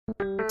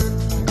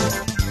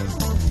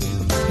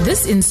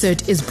This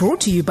insert is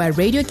brought to you by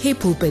Radio K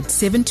Pulpit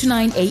 7 to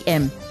 9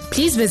 a.m.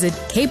 Please visit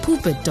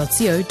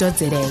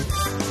kpulpit.co.za.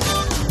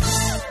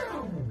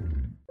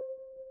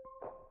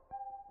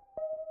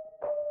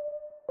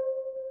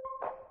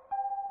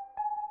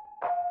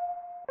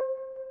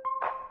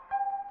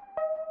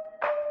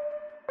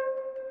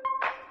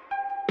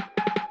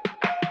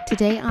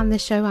 Today on the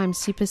show, I'm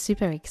super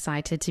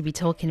excited to be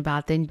talking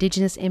about the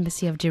Indigenous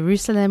Embassy of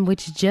Jerusalem,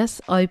 which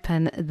just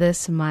opened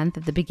this month,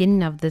 at the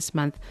beginning of this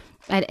month,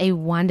 at a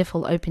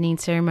wonderful opening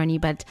ceremony.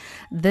 But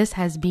this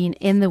has been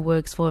in the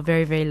works for a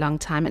very long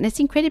time, and it's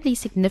incredibly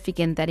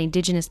significant that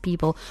Indigenous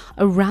people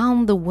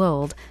around the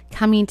world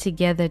coming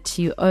together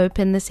to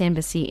open this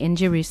embassy in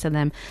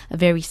Jerusalem, a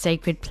very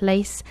sacred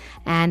place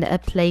and a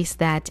place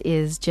that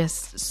is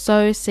just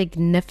so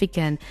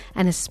significant,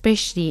 and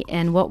especially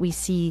in what we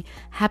see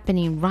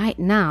happening right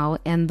now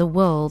in the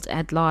world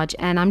at large.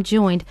 And I'm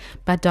joined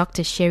by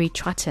Dr. Sheree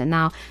Trotter.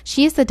 Now,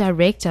 she is the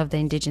director of the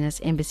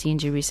Indigenous Embassy in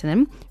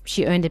Jerusalem.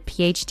 She earned a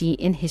PhD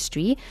in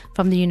history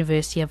from the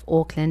University of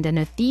Auckland, and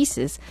her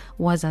thesis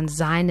was on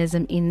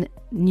Zionism in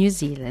New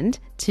Zealand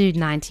to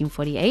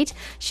 1948.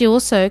 She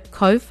also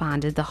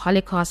co-founded the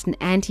Holocaust and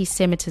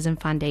Anti-Semitism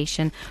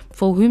Foundation,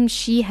 for whom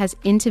she has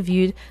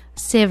interviewed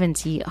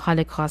 70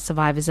 Holocaust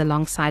survivors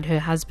alongside her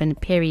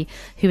husband Perry,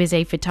 who is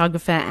a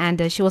photographer.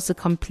 And she also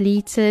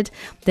completed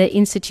the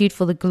Institute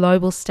for the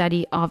Global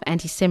Study of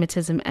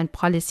Anti-Semitism and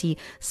Policy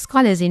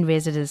Scholars in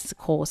Residence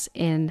course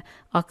in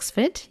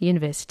Oxford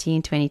University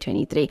in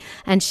 2023.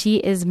 And she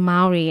is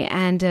Maori,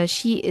 and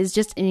she is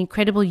just an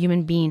incredible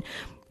human being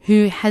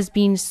who has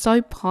been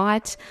so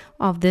part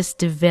of this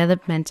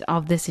development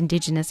of this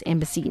Indigenous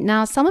embassy.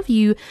 Now, some of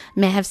you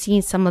may have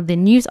seen some of the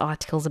news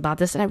articles about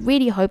this, and I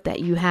really hope that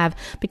you have,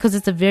 because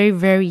it's a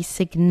very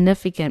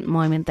significant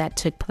moment that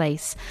took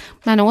place.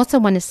 And I also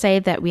want to say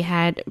that we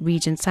had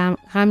Regent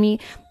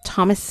Sami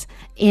Thomas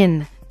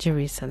in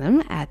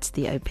Jerusalem at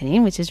the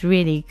opening, which is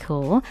really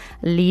cool,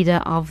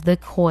 leader of the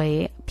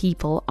Khoi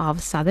people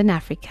of Southern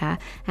Africa.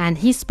 And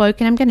he spoke,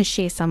 and I'm going to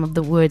share some of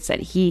the words that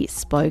he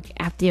spoke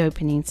at the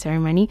opening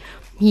ceremony.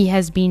 He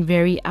has been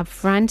very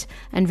upfront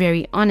and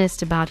very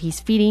honest about his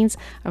feelings.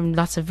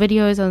 Lots of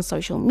videos on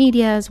social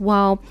media as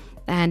well,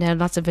 and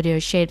lots of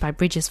videos shared by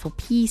Bridges for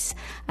Peace,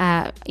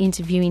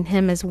 interviewing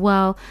him as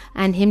well,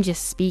 and him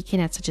just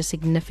speaking at such a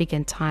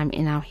significant time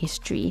in our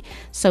history.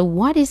 So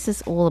what is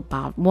this all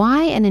about?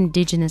 Why an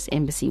Indigenous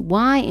embassy?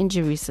 Why in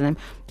Jerusalem?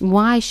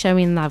 Why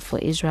showing love for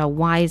Israel?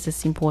 Why is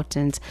this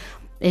important?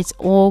 It's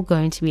all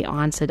going to be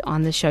answered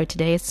on the show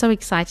today. It's so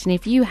exciting.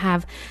 If you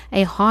have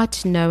a heart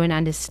to know and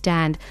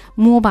understand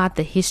more about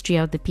the history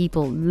of the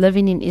people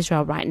living in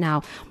Israel right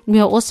now, we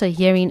are also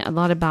hearing a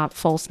lot about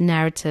false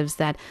narratives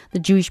that the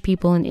Jewish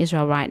people in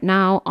Israel right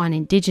now aren't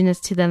indigenous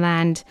to the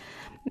land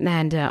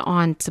and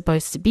aren't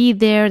supposed to be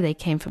there. They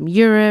came from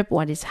Europe.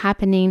 What is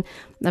happening?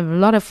 A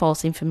lot of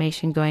false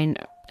information going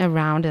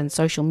around on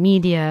social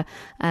media,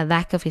 a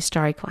lack of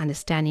historical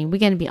understanding. We're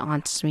going to be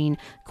answering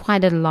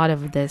quite a lot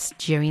of this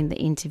during the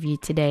interview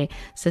today.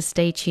 So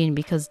stay tuned,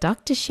 because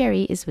Dr.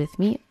 Sheree is with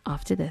me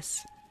after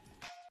this.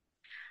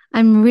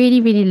 I'm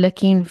really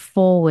looking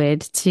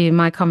forward to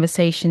my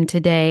conversation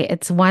today.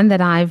 It's one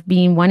that I've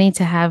been wanting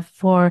to have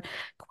for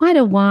quite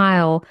a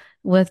while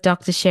with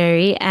Dr.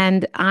 Sheree,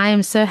 and I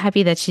am so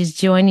happy that she's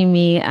joining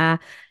me.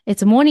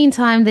 It's morning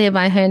time there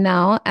by her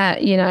now,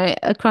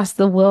 across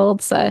the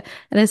world. So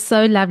it is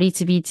so lovely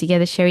to be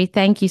together. Sheree,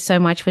 thank you so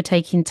much for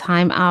taking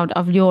time out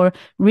of your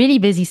really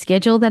busy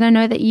schedule that I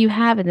know that you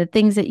have, and the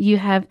things that you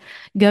have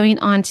going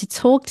on, to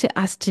talk to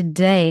us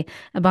today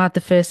about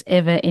the first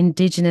ever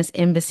Indigenous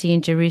Embassy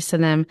in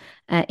Jerusalem.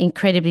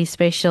 Incredibly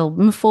special.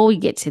 Before we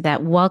get to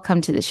that,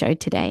 welcome to the show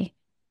today.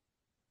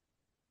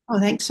 Oh,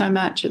 thanks so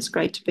much. It's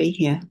great to be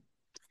here.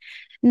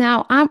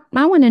 Now, I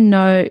want to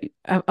know,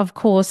 of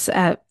course,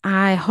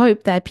 I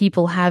hope that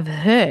people have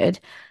heard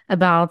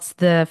about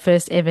the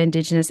first ever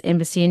Indigenous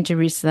Embassy in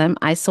Jerusalem.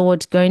 I saw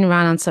it going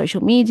around on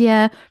social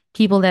media.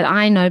 People that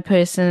I know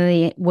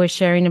personally were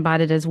sharing about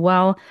it as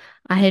well.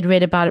 I had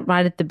read about it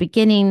right at the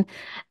beginning.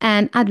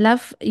 And I'd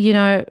love,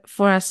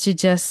 for us to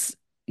just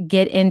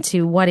get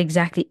into what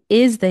exactly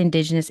is the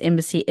Indigenous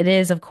Embassy. It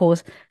is, of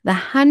course, the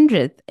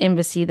 100th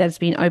embassy that's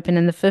been opened,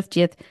 and the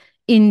 50th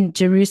in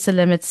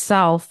Jerusalem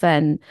itself,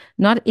 and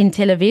not in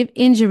Tel Aviv,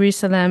 in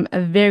Jerusalem, a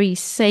very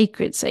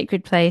sacred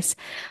place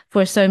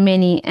for so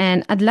many.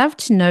 And I'd love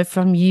to know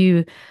from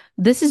you,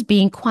 this has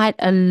been quite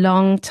a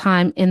long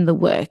time in the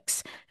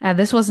works.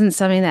 This wasn't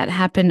something that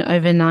happened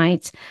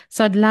overnight.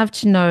 So I'd love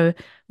to know,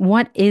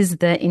 what is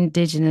the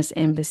Indigenous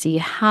Embassy?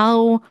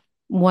 How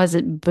was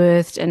it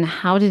birthed, and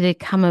how did it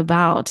come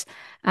about?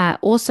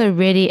 Also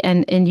really,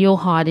 and in your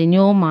heart, in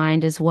your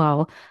mind as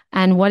well.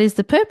 And what is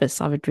the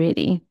purpose of it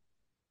really?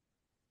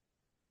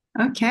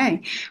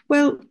 Okay.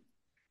 Well,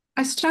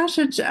 I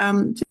started,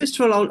 first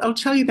of all, I'll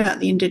tell you about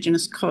the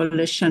Indigenous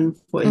Coalition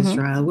for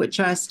Israel,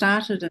 which I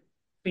started in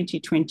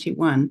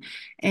 2021.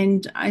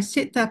 And I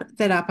set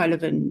that up. I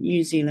live in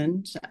New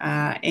Zealand,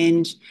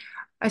 and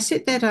I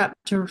set that up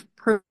to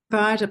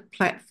provide a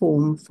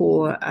platform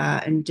for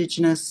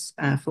Indigenous,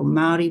 for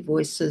Māori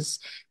voices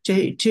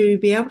to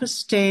be able to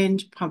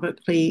stand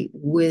publicly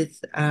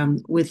with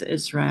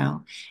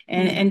Israel.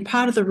 And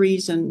part of the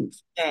reason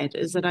for that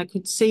is that I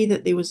could see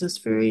that there was this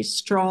very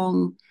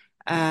strong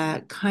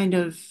kind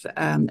of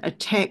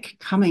attack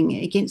coming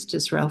against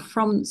Israel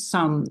from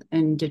some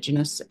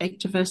Indigenous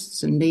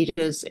activists and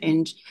leaders,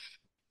 and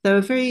they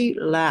were very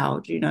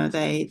loud.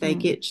 They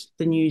get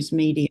the news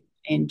media.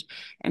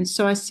 And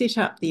so I set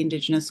up the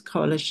Indigenous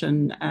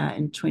Coalition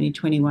in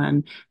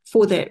 2021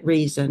 for that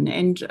reason.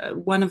 And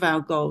one of our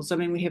goals, I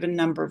mean, we have a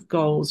number of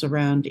goals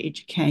around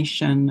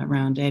education,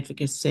 around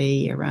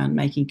advocacy, around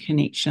making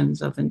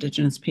connections of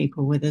Indigenous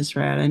people with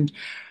Israel.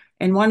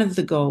 And one of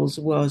the goals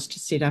was to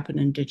set up an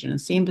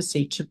Indigenous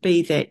embassy to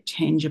be that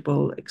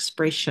tangible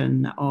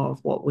expression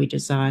of what we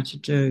desire to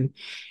do.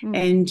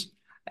 And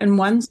in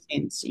one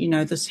sense,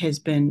 this has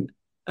been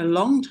a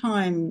long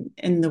time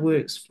in the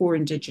works for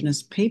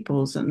Indigenous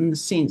peoples, in the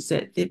sense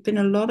that there have been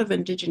a lot of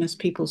Indigenous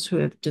peoples who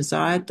have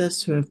desired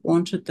this, who have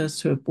wanted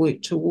this, who have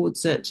worked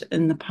towards it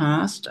in the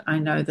past. I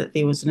know that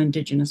there was an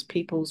Indigenous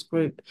peoples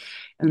group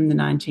in the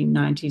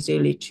 1990s,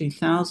 early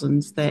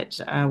 2000s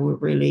that were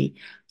really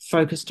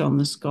focused on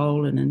this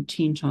goal and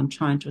intent on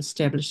trying to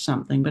establish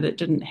something, but it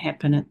didn't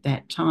happen at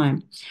that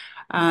time.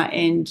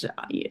 And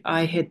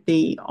I had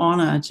the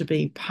honour to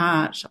be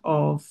part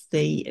of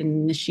the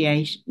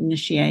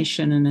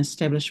initiation and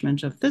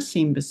establishment of this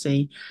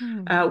embassy,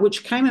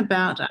 which came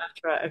about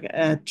after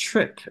a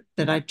trip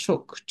that I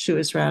took to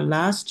Israel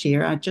last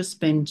year. I'd just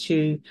been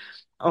to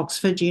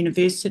Oxford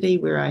University,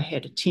 where I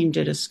had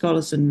attended a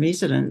Scholars in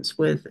Residence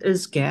with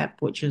ISGAP,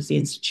 which is the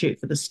Institute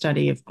for the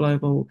Study of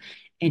Global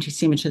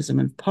Anti-Semitism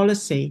and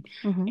Policy,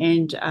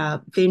 and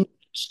then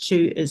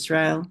to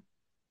Israel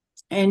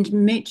and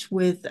met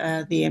with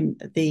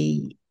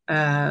the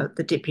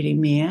deputy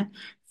mayor,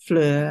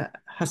 Fleur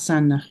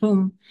Hassan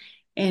Nahum,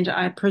 and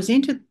I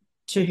presented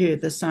to her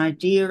this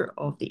idea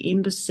of the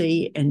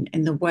embassy and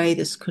the way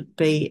this could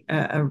be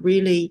a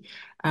really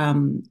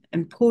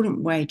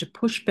important way to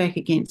push back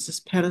against this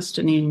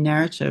Palestinian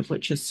narrative,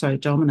 which is so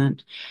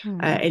dominant.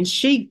 And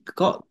she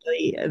got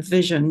the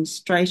vision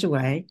straight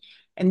away.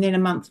 And then a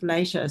month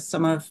later,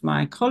 some of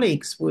my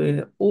colleagues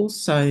were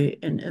also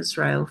in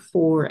Israel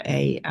for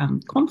a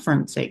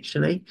conference,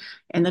 actually.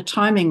 And the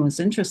timing was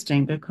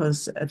interesting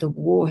because the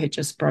war had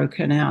just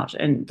broken out.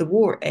 And the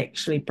war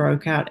actually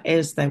broke out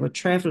as they were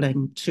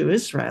traveling to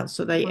Israel.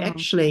 So they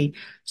actually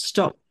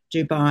stopped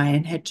Dubai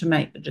and had to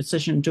make the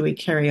decision, do we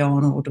carry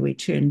on or do we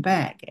turn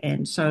back?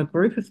 And so a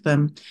group of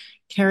them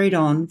carried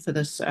on for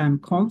this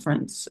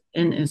conference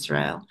in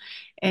Israel.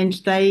 And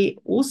they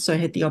also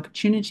had the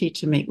opportunity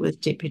to meet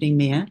with Deputy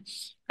Mayor.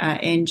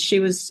 And she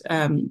was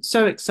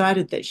so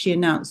excited that she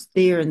announced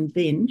there and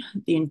then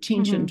the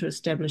intention to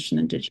establish an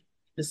Indigenous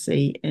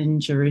embassy in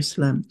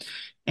Jerusalem.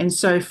 And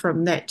so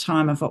from that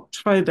time of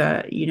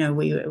October,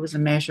 it was a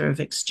matter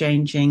of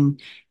exchanging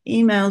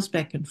emails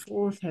back and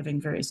forth, having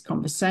various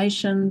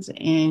conversations.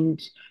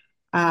 And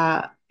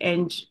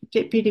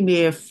Deputy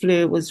Mayor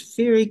Fleur was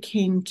very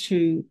keen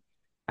to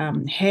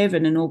have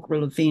an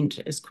inaugural event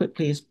as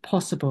quickly as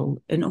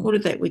possible in order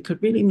that we could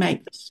really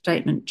make the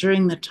statement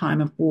during the time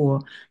of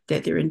war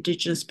that there are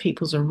Indigenous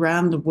peoples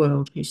around the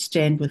world who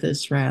stand with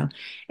Israel.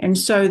 And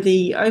so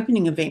the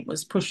opening event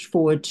was pushed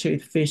forward to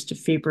the 1st of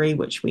February,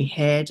 which we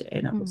had,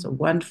 and it was a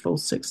wonderful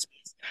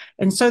success.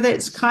 And so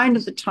that's kind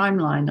of the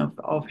timeline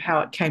of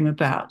how it came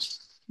about.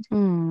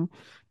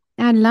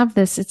 I love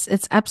this.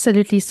 It's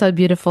absolutely so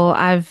beautiful.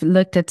 I've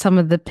looked at some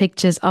of the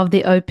pictures of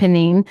the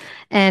opening,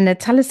 and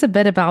tell us a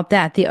bit about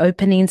that, the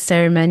opening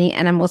ceremony.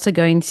 And I'm also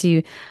going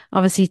to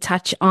obviously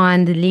touch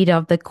on the leader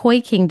of the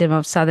Khoi Kingdom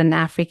of Southern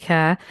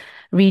Africa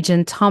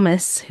region,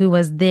 Thomas, who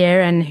was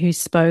there and who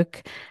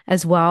spoke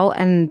as well.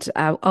 And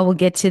I will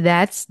get to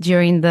that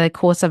during the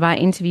course of our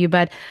interview.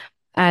 But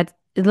a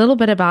little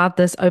bit about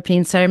this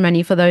opening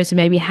ceremony for those who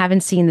maybe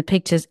haven't seen the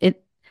pictures.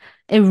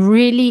 It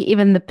really,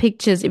 even the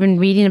pictures, even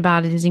reading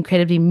about it is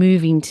incredibly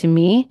moving to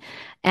me.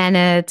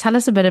 And tell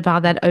us a bit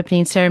about that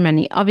opening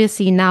ceremony.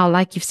 Obviously now,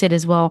 like you've said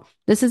as well,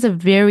 this is a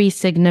very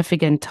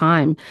significant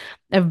time,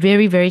 a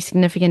very, very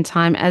significant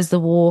time as the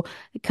war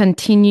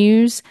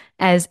continues,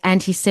 as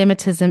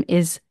anti-Semitism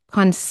is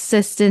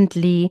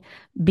consistently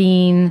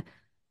being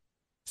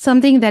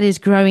something that is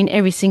growing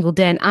every single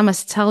day. And I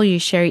must tell you,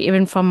 Sheree,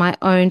 even from my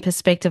own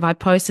perspective, I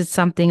posted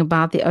something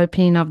about the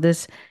opening of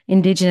this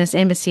Indigenous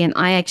embassy, and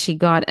I actually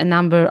got a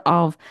number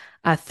of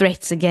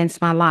threats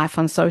against my life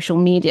on social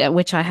media,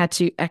 which I had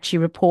to actually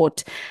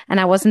report.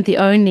 And I wasn't the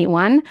only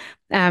one.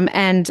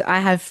 And I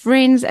have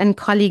friends and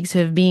colleagues who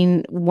have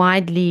been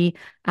widely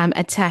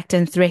attacked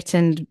and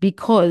threatened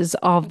because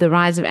of the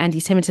rise of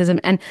anti-Semitism,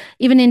 and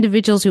even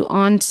individuals who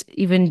aren't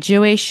even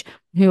Jewish,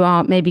 who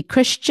are maybe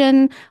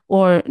Christian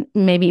or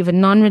maybe even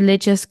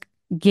non-religious,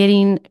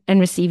 getting and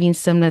receiving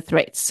similar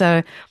threats.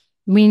 So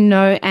we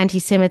know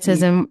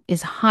anti-Semitism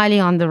is highly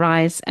on the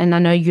rise, and I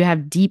know you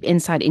have deep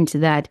insight into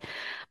that.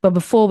 But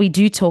before we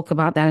do talk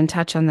about that and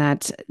touch on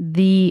that,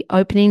 the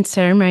opening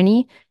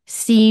ceremony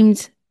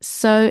seemed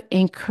so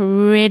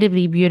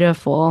incredibly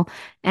beautiful.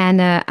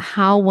 And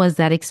how was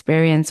that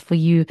experience for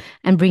you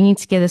and bringing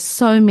together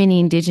so many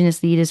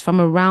Indigenous leaders from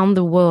around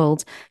the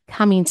world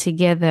coming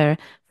together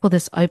for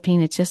this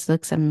opening? It just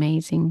looks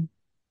amazing.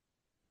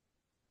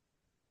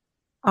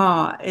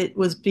 Oh, it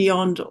was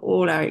beyond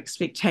all our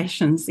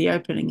expectations. The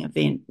opening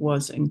event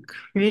was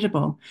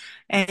incredible.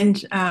 And,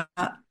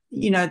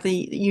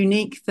 the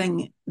unique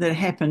thing that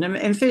happened,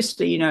 and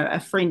firstly, a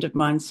friend of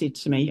mine said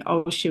to me,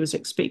 oh, she was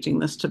expecting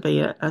this to be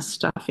a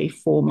stuffy,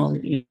 formal,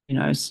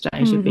 state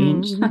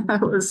event. Hmm.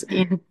 It was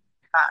in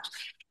part.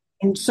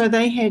 And so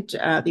they had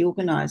the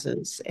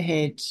organisers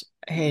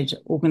had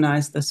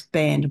organised this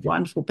band, a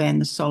wonderful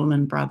band, the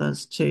Solomon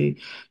Brothers, to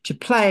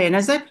play. And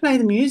as they play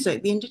the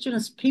music, the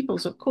Indigenous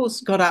peoples, of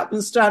course, got up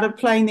and started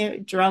playing their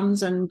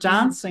drums and Mm.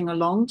 dancing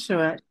along to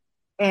it.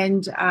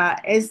 And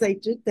as they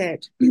did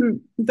that,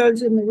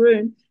 those in the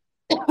room,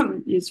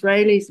 the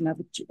Israelis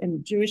and the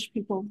Jewish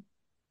people,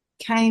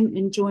 came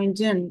and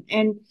joined in.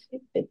 And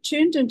it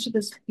turned into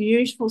this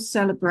beautiful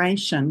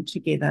celebration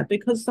together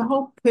because the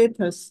whole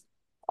purpose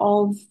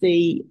of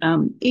the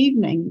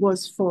evening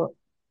was for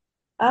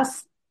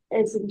us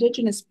as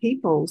Indigenous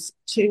peoples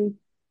to,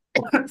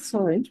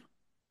 sorry,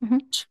 Hmm. to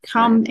Right.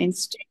 come and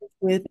stand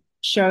with,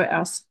 show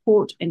our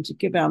support, and to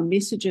give our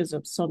messages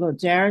of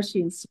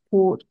solidarity and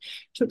support,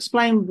 to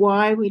explain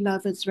why we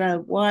love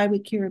Israel, why we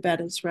care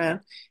about Israel.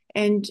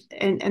 And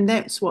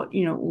that's what,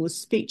 all the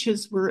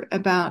speeches were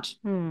about.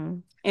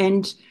 Mm.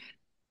 And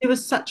it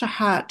was such a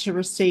heart to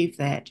receive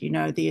that. The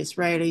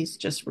Israelis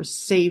just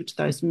received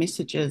those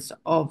messages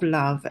of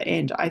love.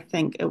 And I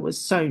think it was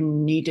so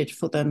needed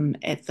for them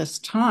at this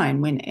time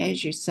when,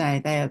 as you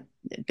say, they are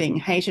being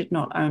hated,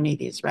 not only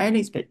the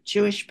Israelis, but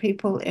Jewish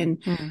people.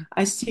 And Mm.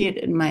 I see it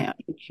in my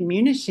own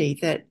community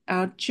that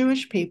our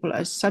Jewish people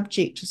are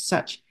subject to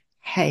such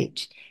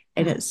hate.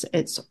 And Mm.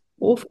 it's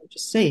awful to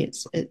see.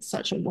 It's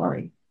such a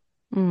worry.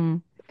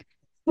 Mm.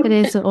 It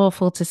is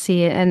awful to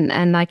see it,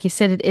 and like you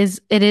said,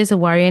 it is a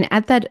worry. And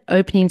at that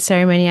opening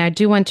ceremony, I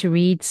do want to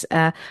read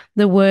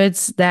the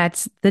words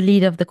that the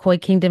leader of the Khoi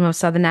Kingdom of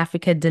Southern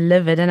Africa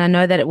delivered, and I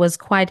know that it was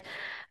quite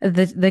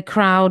the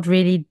crowd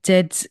really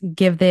did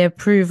give their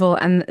approval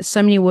and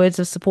so many words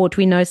of support.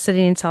 We know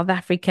sitting in South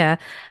Africa,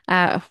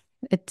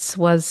 it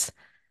was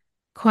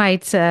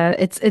quite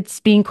it's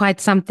been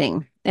quite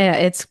something.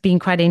 It's been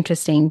quite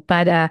interesting,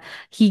 but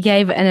he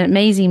gave an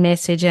amazing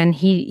message, and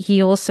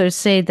he also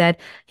said that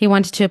he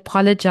wanted to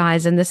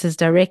apologize, and this is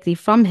directly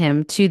from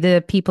him to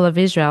the people of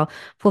Israel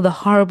for the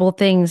horrible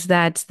things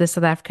that the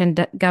South African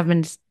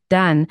government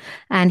done,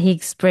 and he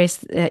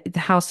expressed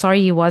how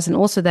sorry he was, and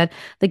also that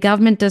the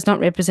government does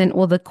not represent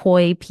all the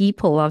Khoi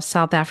people of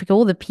South Africa,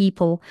 all the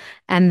people,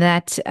 and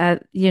that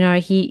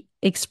he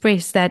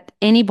expressed that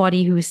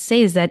anybody who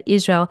says that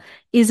Israel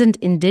isn't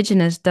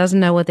indigenous doesn't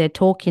know what they're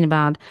talking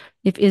about.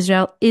 If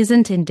Israel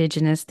isn't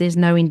indigenous, there's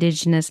no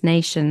indigenous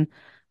nation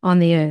on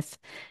the earth.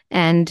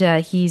 And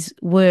his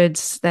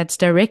words, that's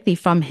directly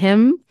from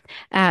him,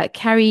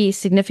 carry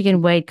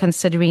significant weight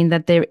considering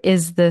that there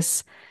is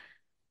this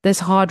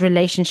hard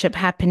relationship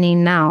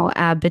happening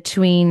now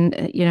between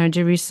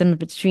Jerusalem,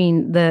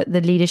 between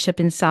the leadership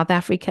in South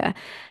Africa,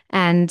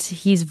 and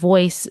his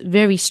voice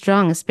very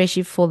strong,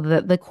 especially for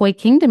the Khoi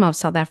Kingdom of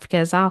South Africa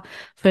as our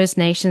First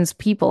Nations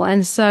people.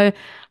 And so,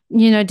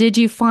 did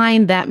you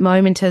find that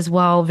moment as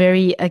well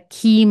very a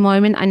key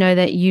moment? I know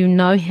that you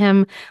know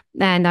him,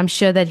 and I'm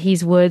sure that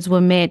his words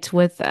were met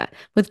with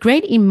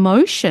great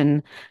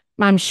emotion.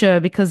 I'm sure,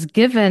 because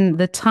given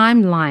the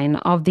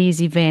timeline of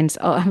these events,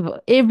 of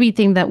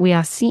everything that we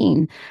are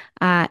seeing,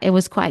 it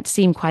was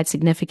seemed quite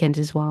significant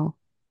as well.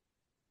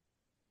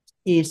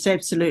 Yes,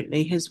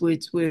 absolutely. His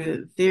words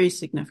were very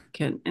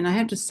significant. And I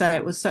have to say,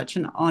 it was such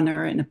an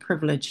honor and a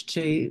privilege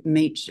to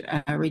meet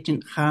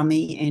Regent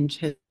Khami and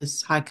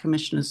his high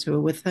commissioners who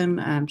were with him,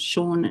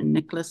 Sean and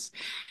Nicholas.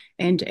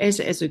 And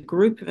as a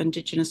group of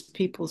Indigenous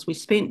peoples, we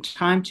spent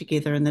time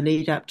together in the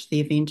lead up to the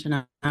event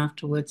and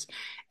afterwards.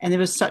 And there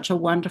was such a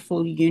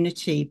wonderful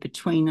unity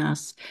between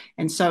us.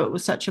 And so it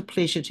was such a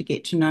pleasure to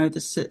get to know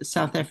the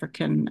South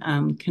African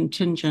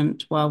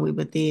contingent while we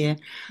were there.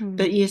 Mm.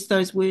 But yes,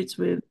 those words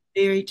were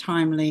very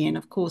timely and,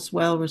 of course,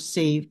 well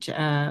received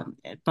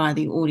by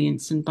the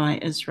audience and by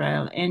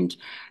Israel. And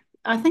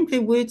I think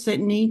they're words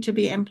that need to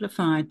be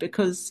amplified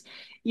because,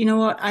 you know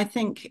what, I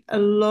think a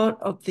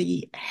lot of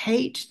the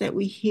hate that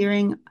we're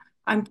hearing,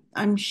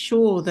 I'm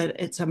sure that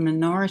it's a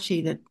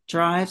minority that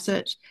drives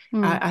it.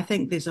 Mm. I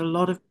think there's a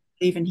lot of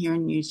even here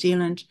in New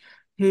Zealand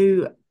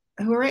who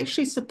who are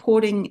actually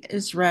supporting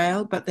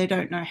Israel, but they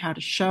don't know how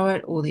to show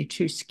it or they're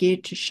too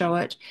scared to show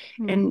it.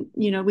 Mm.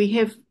 And we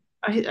have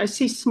I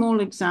see small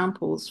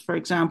examples. For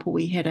example,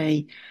 we had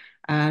a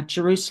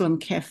Jerusalem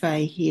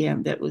cafe here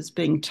that was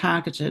being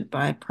targeted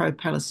by a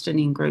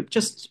pro-Palestinian group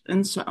just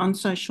on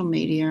social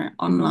media,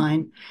 Mm-hmm.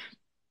 online.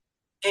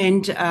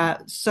 And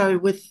so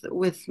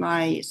with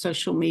my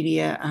social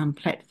media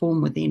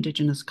platform with the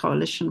Indigenous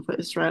Coalition for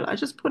Israel, I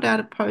just put out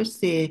a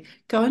post there,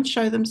 go and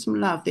show them some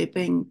love. They're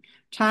being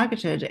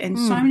targeted. And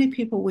so Mm. many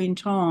people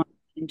went on.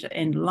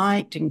 and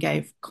liked and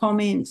gave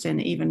comments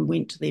and even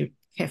went to their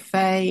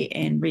cafe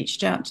and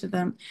reached out to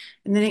them.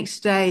 And the next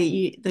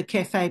day, the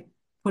cafe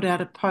put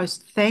out a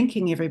post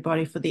thanking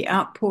everybody for the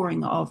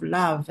outpouring of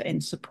love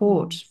and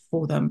support Mm.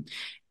 for them.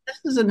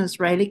 This is an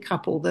Israeli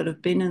couple that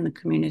have been in the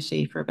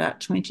community for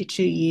about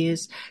 22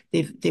 years.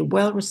 They're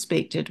well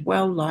respected,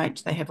 well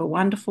liked. They have a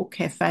wonderful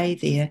cafe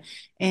there,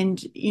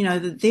 and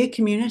their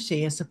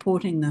community are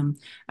supporting them.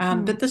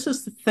 Mm. But this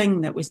is the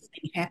thing that we're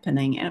seeing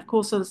happening, and of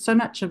course, so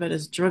much of it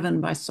is driven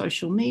by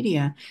social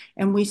media,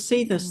 and we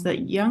see this Mm.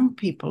 that young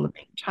people are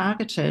being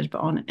targeted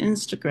on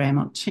Instagram,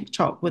 on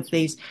TikTok, with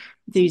these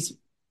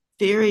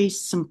very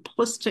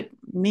simplistic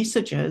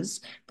messages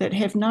that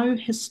have no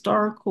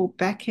historical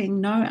backing,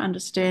 no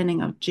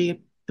understanding of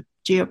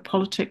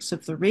geopolitics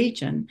of the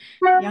region.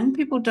 Young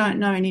people don't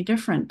know any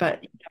different,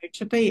 but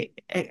to be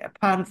a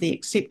part of the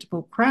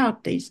acceptable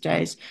crowd these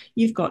days,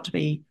 you've got to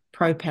be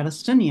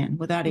pro-Palestinian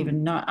without Mm.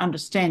 even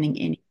understanding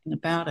anything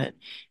about it.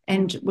 Mm.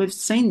 And we've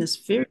seen this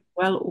very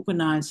well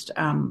organized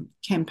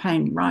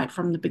campaign right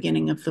from the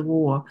beginning of the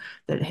war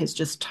that has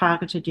just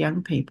targeted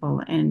young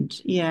people. And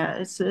yeah,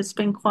 it's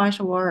been quite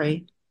a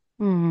worry.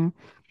 Mm.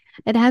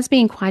 It has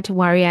been quite a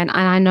worry, and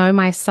I know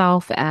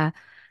myself,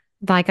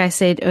 like I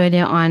said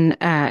earlier on,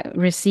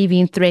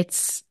 receiving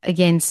threats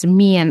against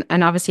me, and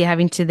obviously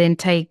having to then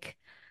take,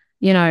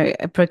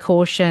 a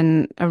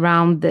precaution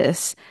around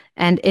this,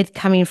 and it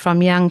coming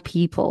from young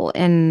people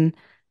in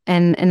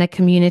a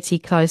community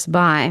close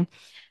by.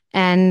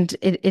 And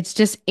it's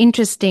just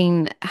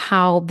interesting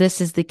how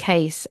this is the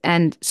case,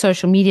 and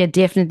social media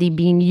definitely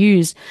being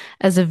used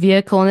as a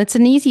vehicle. And it's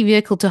an easy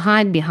vehicle to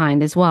hide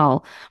behind as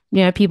well.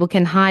 People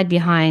can hide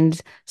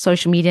behind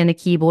social media and a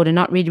keyboard and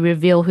not really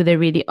reveal who they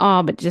really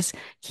are, but just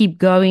keep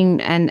going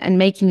and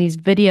making these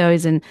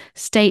videos and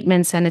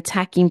statements and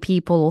attacking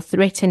people or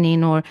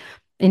threatening or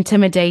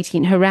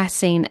intimidating,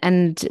 harassing.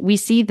 And we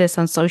see this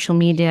on social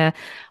media.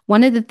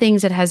 One of the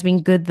things that has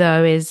been good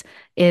though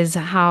is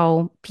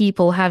how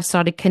people have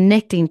started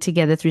connecting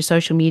together through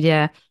social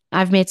media.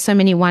 I've met so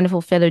many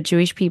wonderful fellow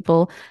Jewish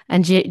people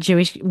and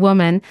Jewish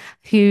women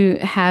who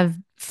have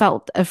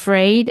felt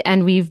afraid,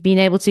 and we've been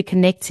able to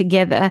connect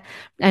together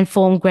and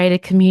form greater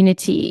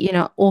community,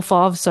 off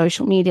of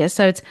social media.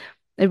 So it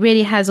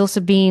really has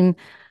also been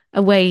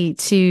a way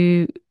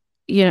to,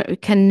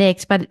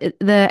 connect. But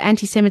the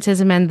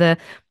anti-Semitism and the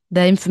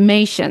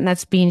information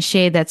that's being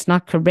shared that's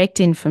not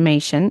correct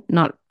information,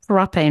 not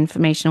proper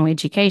information or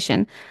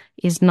education,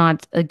 is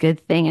not a good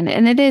thing.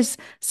 And it is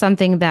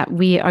something that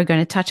we are going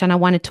to touch on. I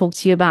want to talk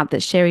to you about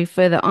this, Sheree,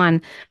 further on,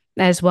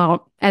 as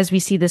well, as we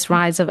see this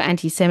rise of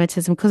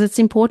anti-Semitism, because it's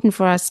important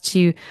for us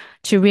to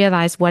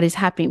realize what is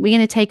happening. We're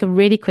going to take a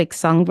really quick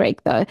song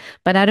break though,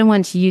 but I don't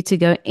want you to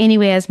go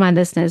anywhere as my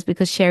listeners,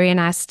 because Sheree and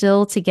I are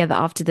still together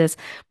after this,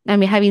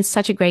 and we're having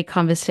such a great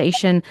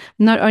conversation,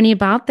 not only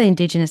about the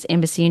Indigenous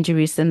Embassy in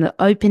Jerusalem, the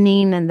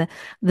opening and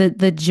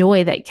the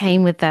joy that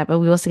came with that, but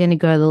we're also going to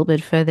go a little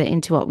bit further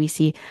into what we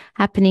see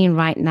happening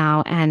right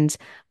now and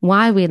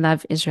why we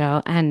love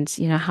Israel, and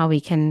how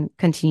we can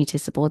continue to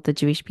support the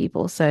Jewish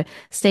people. So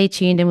stay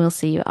tuned, and we'll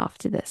see you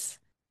after this.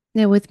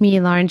 Now, with me,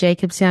 Lauren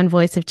Jacobs, on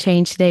Voice of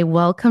Change today.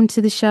 Welcome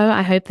to the show.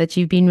 I hope that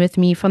you've been with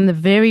me from the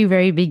very,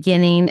 very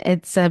beginning.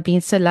 It's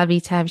been so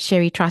lovely to have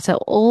Sheree Trotter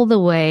all the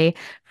way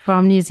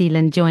from New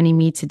Zealand joining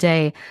me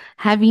today,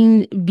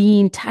 having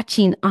been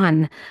touching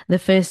on the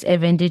first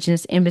ever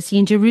Indigenous Embassy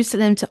in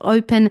Jerusalem to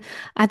open.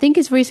 I think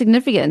it's very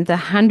significant, the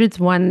 100th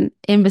one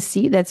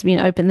embassy that's been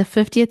opened, the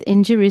 50th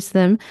in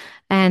Jerusalem,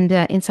 and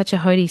in such a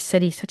holy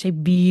city, such a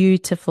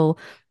beautiful,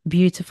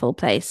 beautiful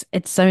place.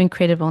 It's so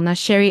incredible. Now,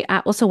 Sheree, I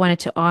also wanted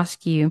to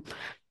ask you,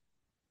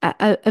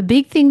 a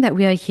big thing that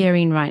we are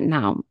hearing right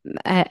now,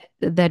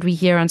 that we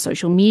hear on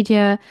social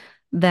media,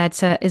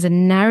 that is a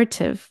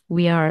narrative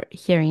we are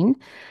hearing,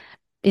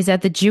 is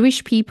that the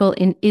Jewish people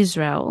in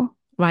Israel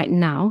right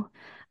now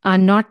are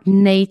not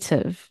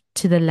native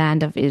to the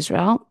land of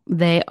Israel.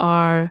 They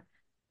are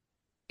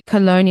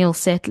colonial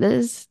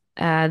settlers.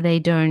 They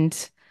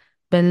don't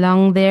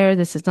belong there.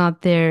 This is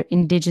not their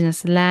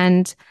indigenous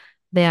land.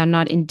 They are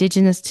not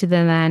indigenous to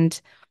the land.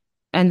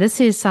 And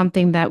this is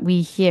something that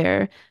we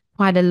hear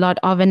quite a lot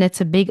of, and it's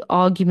a big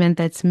argument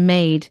that's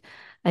made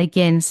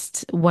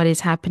against what is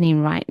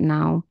happening right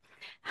now.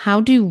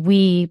 How do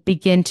we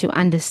begin to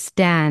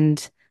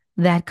understand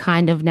that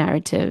kind of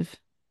narrative?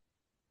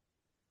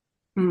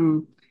 Hmm.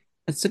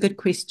 It's a good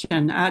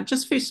question.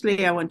 Just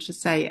firstly, I want to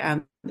say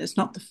it's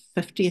not the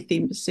 50th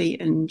embassy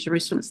in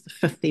Jerusalem, it's the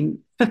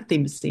fifth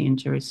embassy in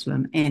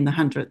Jerusalem and the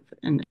 100th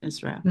in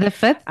Israel. The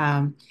fifth?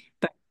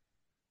 But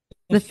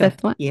the The fifth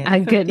fifth, one? yeah, Ah, the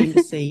fifth good.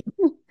 embassy.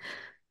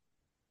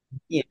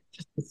 Yeah,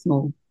 just a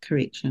small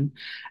correction.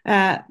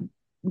 Uh,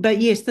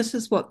 but yes, this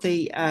is what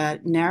the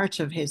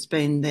narrative has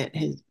been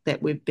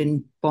that we've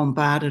been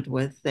bombarded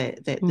with,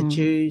 that the Mm.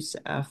 Jews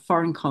are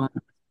foreign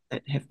colonists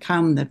that have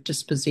come, they've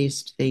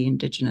dispossessed the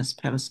indigenous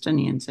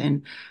Palestinians.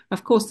 And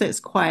of course, that's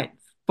quite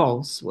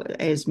false,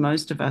 as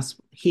most of us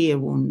here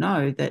will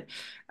know that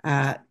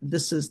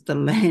this is the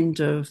land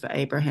of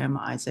Abraham,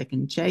 Isaac,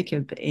 and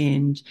Jacob,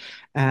 and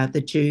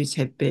the Jews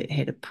have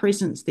had a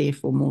presence there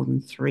for more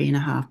than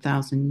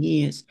 3,500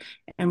 years.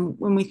 And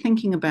when we're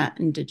thinking about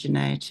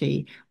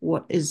indigeneity,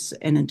 what is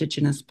an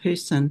Indigenous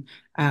person?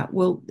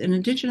 Well, an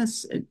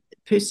Indigenous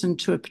person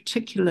to a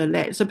particular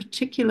land is a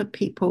particular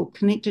people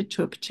connected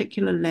to a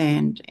particular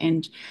land,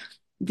 and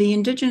the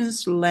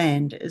Indigenous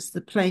land is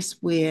the place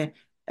where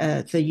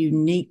the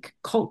unique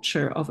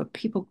culture of a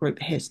people group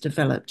has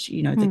developed.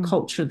 You know, the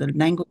culture, the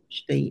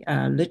language, the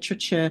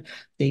literature,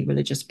 the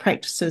religious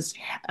practices,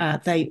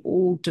 they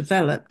all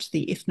developed.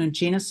 The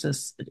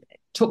ethnogenesis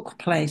took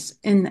place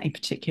in a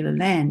particular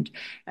land.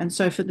 And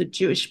so for the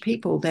Jewish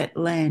people, that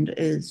land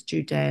is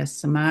Judea,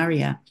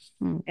 Samaria.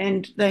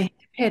 And they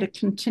had a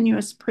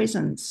continuous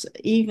presence,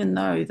 even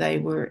though they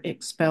were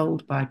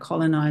expelled by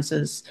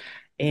colonizers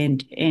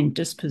and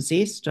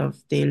dispossessed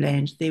of their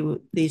land.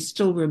 There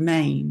still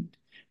remained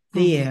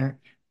there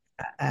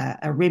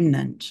a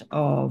remnant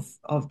of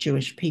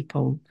Jewish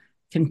people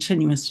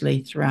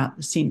continuously throughout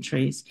the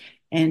centuries.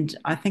 And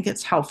I think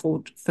it's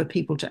helpful for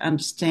people to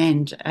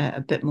understand a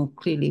bit more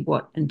clearly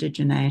what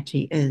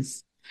indigeneity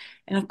is.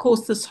 And of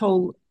course, this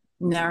whole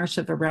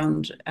narrative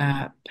around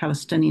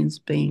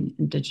Palestinians being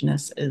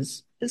indigenous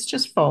is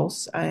just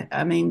false.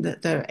 I mean,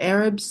 that they're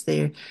Arabs,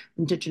 they're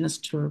indigenous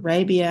to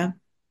Arabia.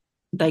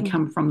 They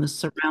come from the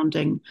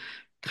surrounding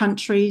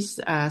countries.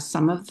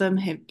 Some of them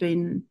have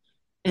been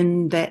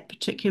in that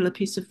particular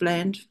piece of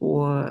land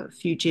for a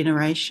few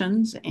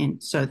generations,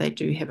 and so they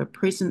do have a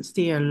presence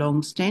there, a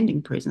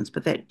long-standing presence,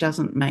 but that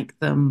doesn't make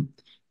them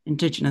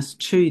indigenous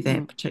to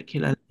that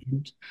particular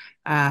land.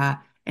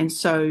 And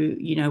so,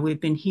 you know, we've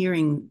been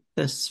hearing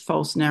this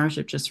false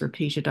narrative just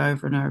repeated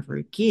over and over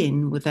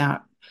again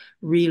without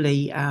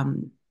really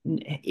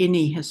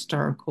any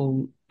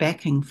historical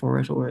backing for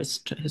it or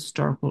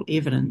historical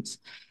evidence.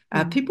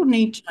 People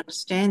need to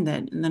understand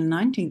that in the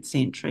 19th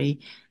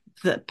century,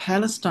 that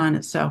Palestine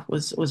itself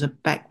was a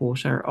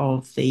backwater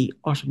of the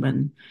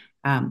Ottoman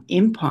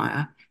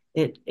Empire.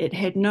 It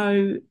had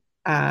no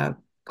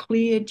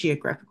clear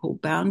geographical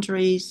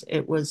boundaries.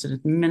 It was an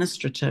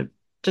administrative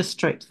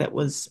district that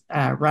was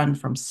run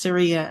from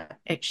Syria,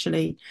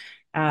 actually.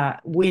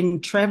 When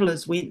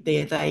travellers went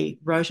there, they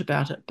wrote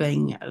about it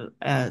being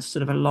a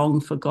sort of a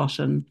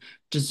long-forgotten,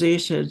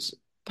 deserted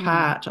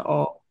part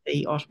of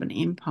the Ottoman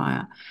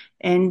Empire.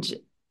 And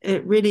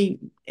it really,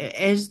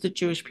 as the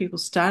Jewish people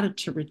started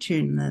to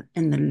return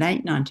in the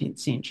late 19th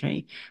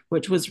century,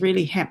 which was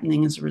really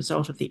happening as a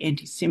result of the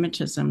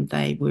anti-Semitism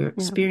they were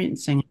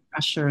experiencing in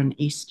Russia and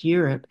East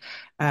Europe,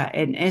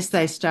 and as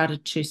they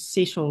started to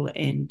settle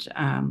and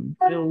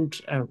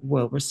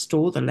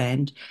restore the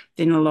land,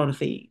 then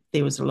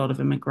there was a lot of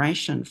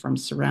immigration from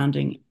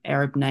surrounding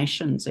Arab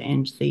nations,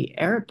 and the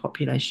Arab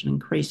population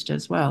increased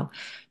as well.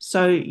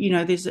 So, you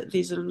know,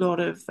 there's a lot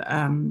of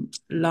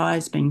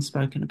lies being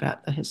spoken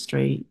about the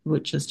history,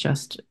 which is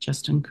just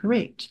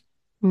incorrect.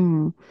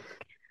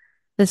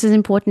 This is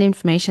important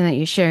information that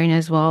you're sharing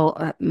as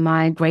well.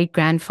 My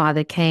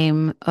great-grandfather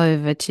came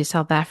over to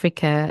South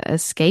Africa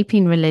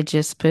escaping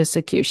religious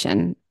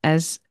persecution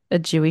as a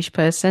Jewish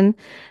person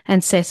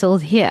and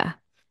settled here.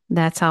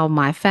 That's how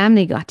my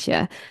family got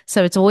here.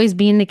 So it's always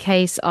been the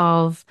case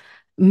of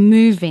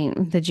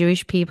moving. The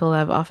Jewish people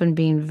have often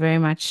been very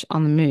much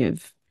on the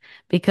move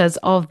because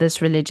of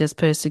this religious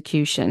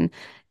persecution.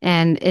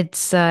 And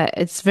it's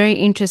very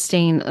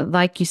interesting,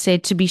 like you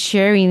said, to be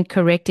sharing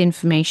correct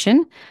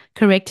information,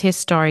 correct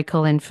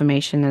historical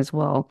information as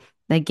well.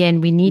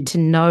 Again, we need to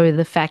know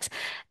the facts.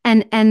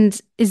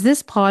 And is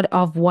this part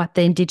of what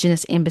the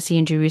Indigenous Embassy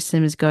in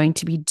Jerusalem is going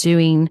to be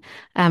doing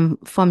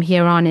from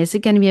here on? Is it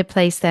going to be a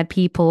place that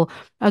people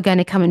are going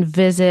to come and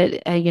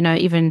visit,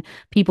 even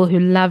people who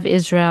love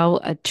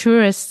Israel,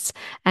 tourists,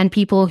 and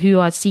people who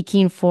are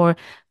seeking for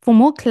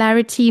more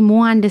clarity,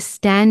 more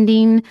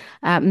understanding,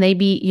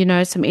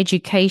 maybe, some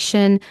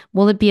education?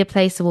 Will it be a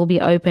place that will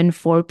be open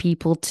for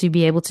people to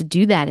be able to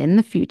do that in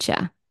the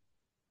future?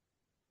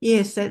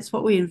 Yes, that's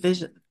what we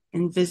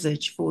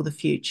envisage for the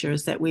future,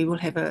 is that we will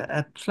have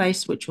a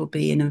place which will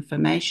be an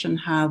information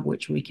hub,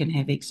 which we can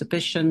have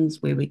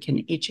exhibitions, where we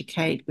can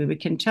educate, where we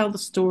can tell the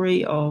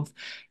story of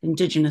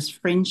Indigenous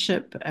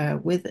friendship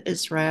with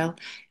Israel,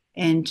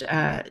 and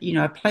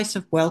a place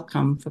of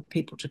welcome for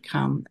people to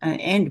come.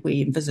 And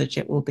we envisage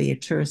it will be a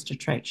tourist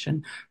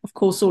attraction. Of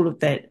course, all of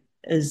that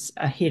is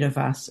ahead of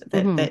us.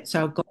 That's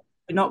our goal.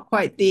 We're not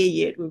quite there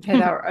yet. We've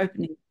had our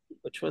opening,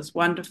 which was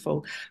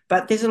wonderful,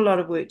 but there's a lot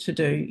of work to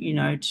do,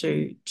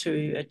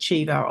 to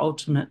achieve our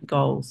ultimate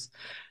goals.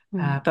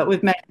 But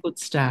we've made a good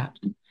start.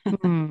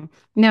 No,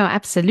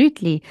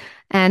 absolutely.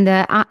 And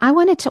I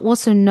wanted to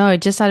also know,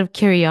 just out of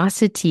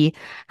curiosity,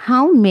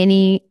 how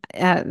many,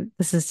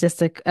 this is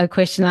just a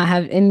question I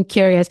have in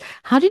curious,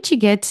 how did you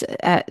get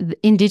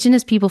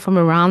Indigenous people from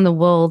around the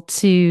world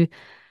to,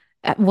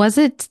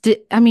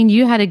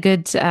 you had a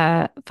good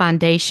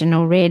foundation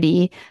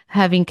already.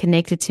 having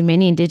connected to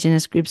many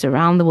Indigenous groups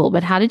around the world.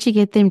 But how did you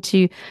get them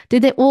to,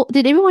 did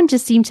everyone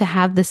just seem to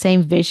have the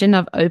same vision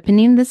of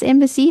opening this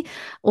embassy?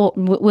 Or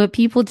were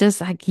people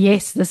just like,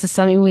 yes, this is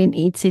something we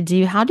need to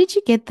do? How did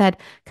you get that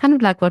kind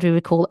of like what we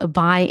would call a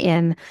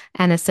buy-in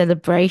and a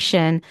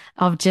celebration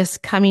of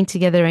just coming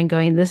together and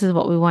going, this is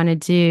what we want to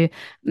do,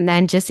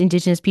 and just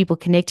Indigenous people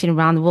connecting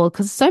around the world?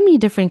 Because so many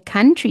different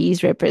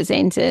countries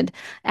represented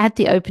at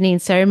the opening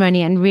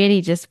ceremony and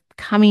really just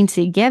coming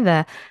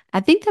together.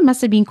 I think that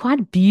must have been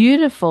quite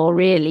beautiful,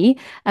 really.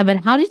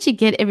 But how did you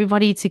get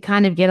everybody to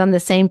kind of get on the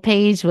same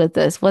page with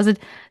this? Was it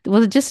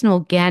just an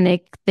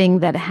organic thing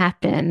that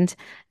happened?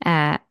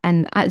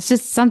 And it's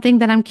just something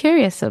that I'm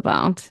curious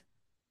about.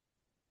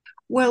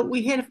 Well,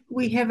 we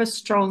have a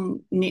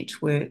strong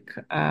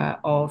network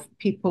of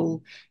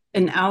people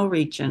in our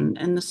region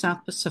in the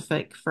South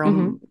Pacific, Hmm.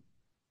 from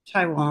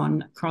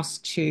Taiwan across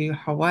to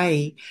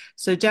Hawaii.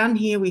 So down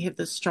here we have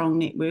this strong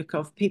network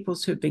of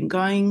peoples who've been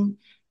going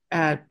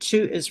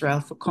to Israel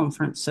for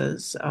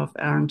conferences of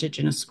our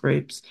Indigenous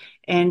groups,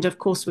 and of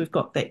course we've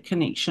got that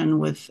connection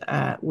with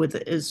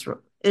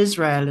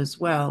Israel as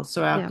well.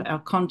 So Yeah. our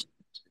contact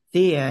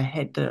there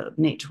had the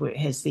network,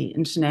 has the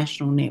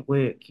international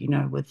network,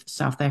 with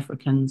South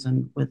Africans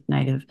and with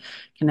Native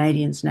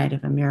Canadians,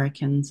 Native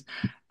Americans.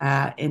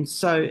 And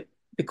so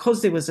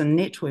because there was a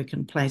network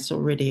in place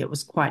already, it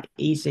was quite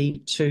easy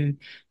to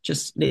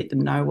just let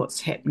them know what's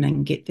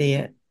happening, get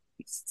their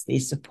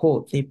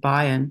support, their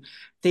buy-in.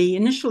 The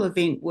initial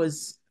event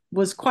was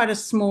quite a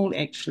small,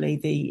 actually.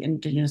 The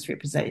Indigenous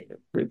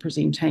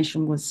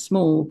representation was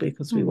small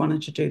because we Mm.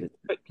 wanted to do it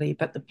quickly,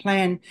 but the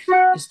plan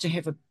is to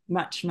have a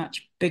much,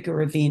 much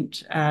bigger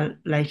event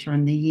later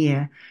in the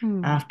year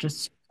Mm. after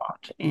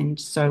Scott. And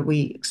so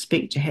we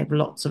expect to have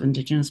lots of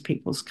Indigenous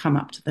peoples come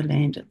up to the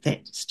land at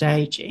that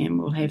stage, and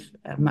we'll have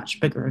a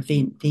much bigger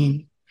event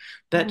then.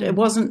 But it Mm.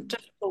 wasn't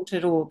difficult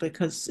at all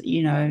because,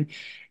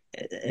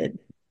 it,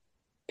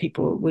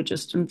 people were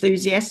just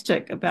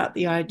enthusiastic about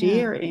the Yeah.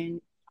 idea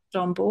and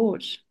on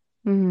board.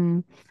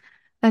 Mm.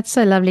 That's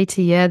so lovely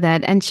to hear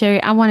that. And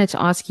Sheree, I wanted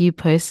to ask you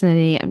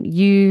personally,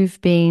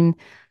 you've been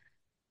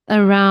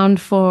around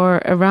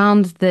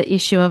the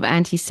issue of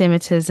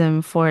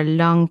anti-Semitism for a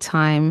long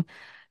time.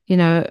 You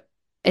know,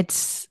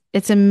 it's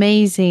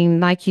amazing,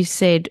 like you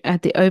said,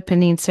 at the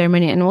opening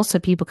ceremony, and also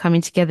people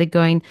coming together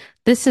going,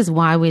 this is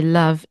why we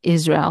love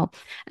Israel.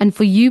 And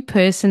for you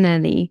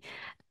personally,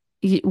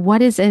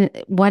 what is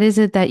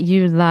it that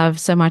you love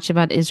so much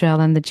about Israel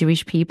and the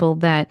Jewish people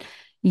that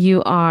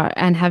you are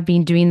and have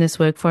been doing this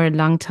work for a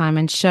long time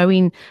and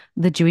showing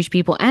the Jewish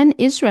people and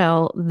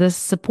Israel the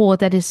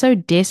support that is so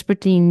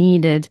desperately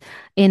needed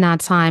in our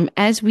time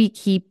as we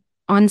keep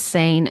on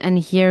saying and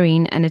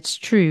hearing, and it's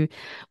true,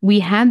 we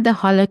had the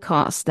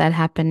Holocaust that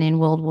happened in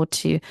World War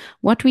II.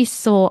 What we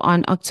saw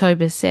on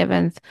October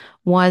 7th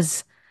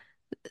was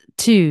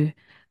to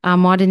our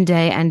modern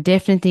day and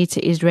definitely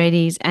to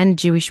Israelis and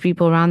Jewish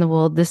people around the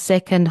world, the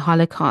second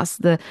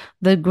Holocaust, the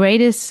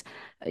greatest,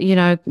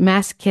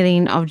 mass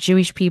killing of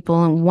Jewish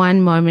people in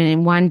one moment,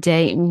 in one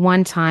day, in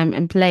one time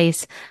and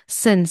place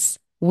since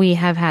we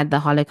have had the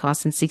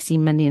Holocaust and 60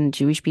 million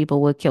Jewish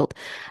people were killed.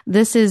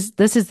 This is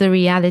the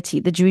reality.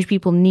 The Jewish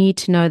people need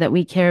to know that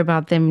we care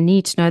about them,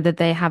 need to know that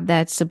they have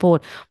that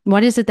support.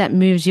 What is it that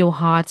moves your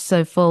heart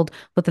so filled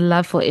with the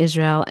love for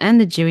Israel and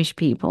the Jewish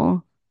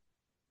people?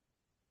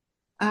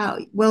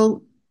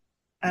 Well,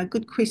 a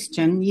good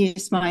question.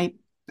 Yes, my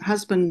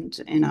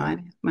husband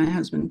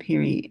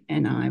Perry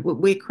and I,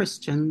 we're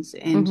Christians,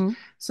 and Mm-hmm.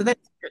 so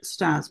that's where it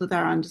starts with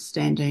our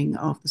understanding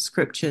of the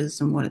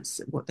scriptures and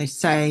what they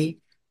say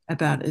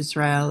about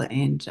Israel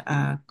and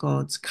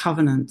God's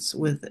covenants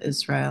with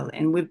Israel.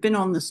 And we've been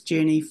on this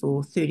journey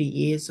for 30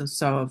 years or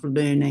so of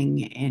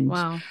learning and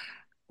Wow.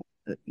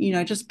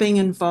 just being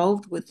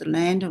involved with the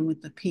land and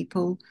with the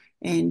people.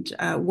 And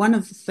one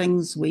of the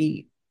things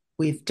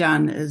we've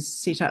done is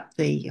set up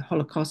the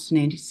Holocaust and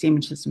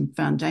Anti-Semitism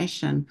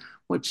Foundation,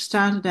 which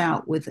started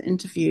out with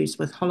interviews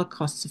with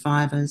Holocaust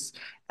survivors.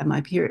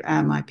 And he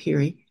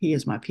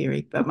is my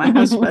Peri, but my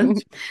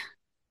husband's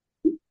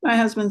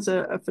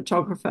a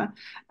photographer.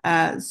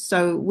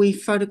 So we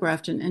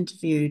photographed and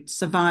interviewed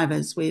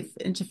survivors. We've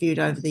interviewed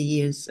over the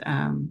years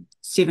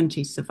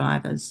 70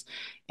 survivors.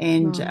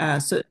 And Wow.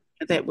 so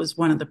that was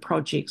one of the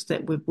projects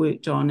that we've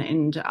worked on.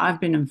 And I've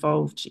been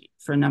involved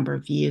for a number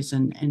of years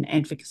in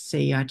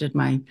advocacy. I did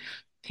my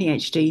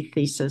PhD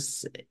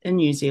thesis in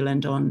New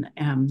Zealand on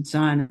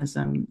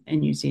Zionism in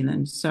New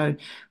Zealand. So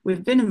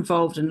we've been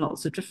involved in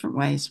lots of different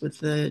ways with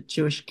the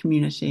Jewish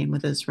community and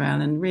with Israel,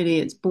 and really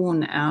it's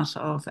born out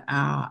of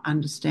our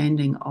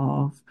understanding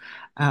of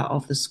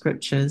the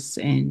scriptures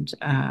and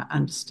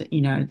understand,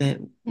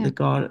 the Yeah.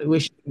 God,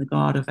 worshiping the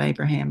God of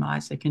Abraham,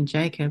 Isaac, and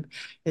Jacob.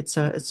 It's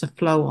a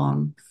flow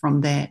on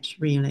from that,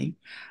 really.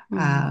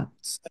 Mm.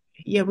 So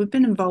yeah, we've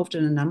been involved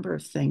in a number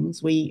of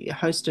things. We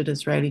hosted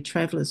Israeli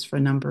travelers for a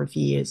number of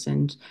years,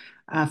 and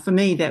for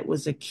me, that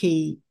was a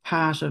key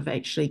part of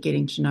actually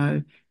getting to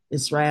know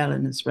Israel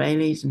and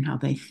Israelis and how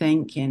they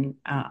think. And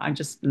I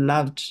just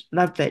loved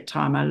that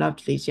time. I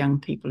loved these young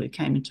people who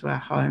came into our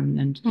home,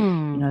 and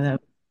Hmm. they were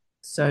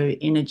so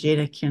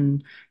energetic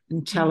and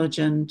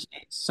intelligent,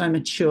 so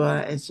mature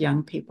as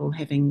young people,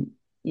 having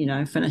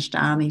finished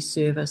army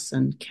service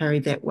and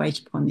carried that weight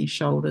upon their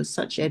shoulders.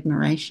 Such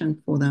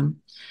admiration for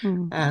them.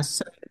 Hmm.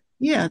 So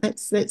yeah,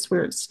 that's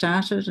where it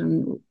started,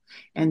 and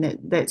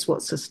that's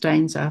what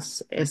sustains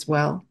us as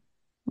well.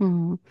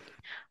 Hmm.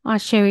 Oh,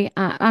 Sherry,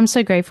 I'm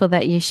so grateful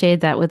that you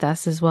shared that with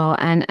us as well.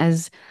 And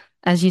as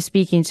you're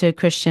speaking to a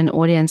Christian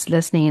audience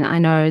listening, I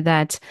know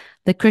that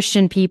the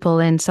Christian people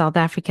in South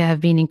Africa have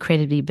been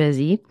incredibly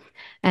busy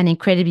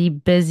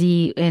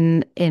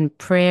in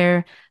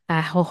prayer,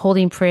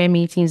 holding prayer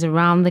meetings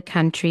around the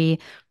country,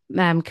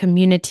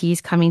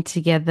 communities coming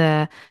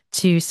together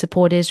to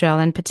support Israel,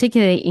 and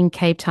particularly in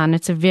Cape Town.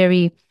 It's a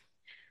very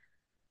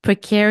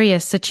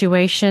precarious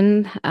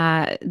situation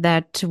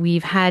that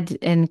we've had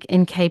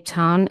in Cape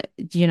Town.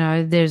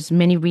 There's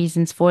many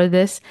reasons for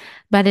this,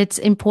 but it's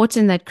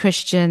important that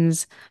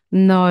Christians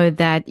know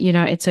that,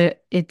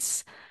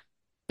 it's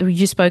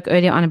you spoke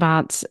earlier on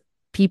about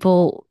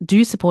people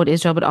do support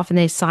Israel, but often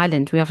they're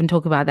silent. We often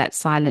talk about that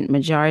silent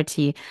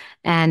majority.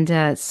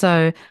 And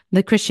so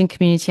the Christian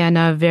community, I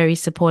know, are very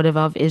supportive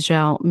of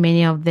Israel.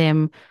 Many of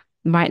them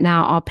right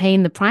now are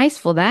paying the price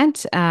for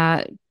that,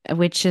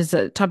 which is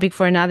a topic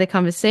for another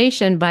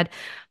conversation. But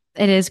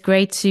it is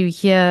great to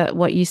hear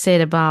what you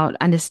said about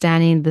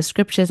understanding the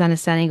scriptures,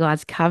 understanding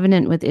God's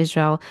covenant with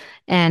Israel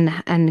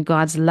and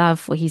God's love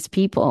for his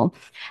people.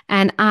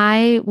 And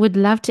I would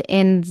love to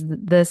end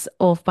this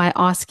off by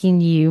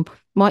asking you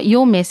what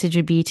your message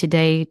would be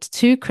today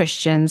to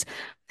Christians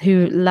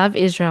who love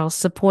Israel,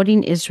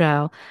 supporting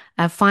Israel,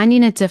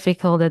 finding it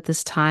difficult at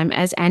this time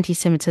as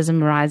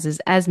anti-Semitism arises,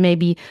 as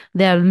maybe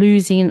they're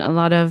losing a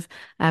lot of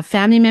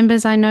family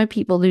members. I know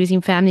people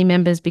losing family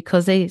members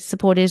because they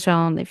support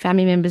Israel and their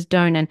family members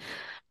don't. And,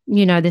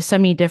 there's so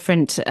many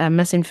different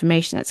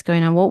misinformation that's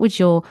going on. What would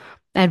your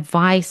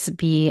advice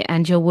be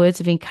and your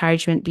words of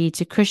encouragement be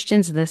to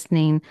Christians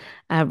listening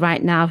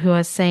right now who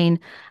are saying,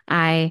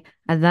 I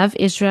love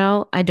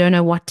Israel. I don't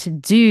know what to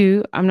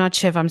do. I'm not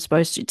sure if I'm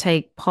supposed to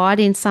take part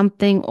in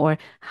something or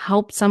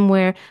help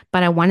somewhere,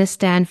 but I want to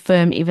stand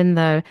firm even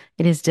though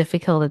it is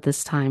difficult at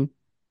this time.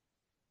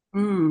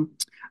 Mm.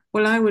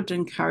 Well, I would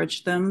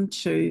encourage them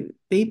to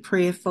be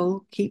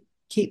prayerful,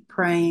 keep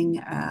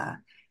praying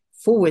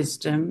for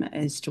wisdom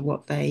as to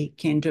what they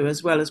can do,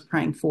 as well as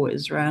praying for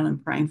Israel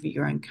and praying for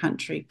your own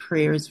country.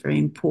 Prayer is very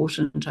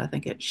important. I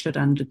think it should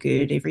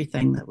undergird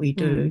everything that we Mm,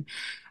 do.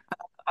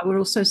 I would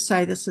also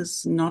say this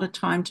is not a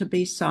time to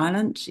be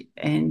silent,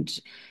 and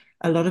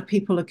a lot of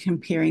people are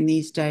comparing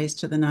these days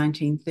to the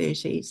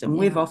 1930s, and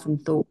we've yeah. often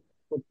thought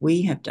what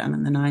we have done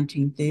in the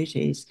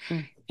 1930s.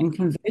 Mm, And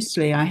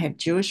conversely, I have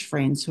Jewish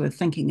friends who are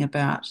thinking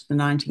about the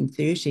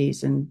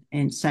 1930s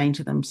and saying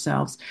to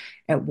themselves,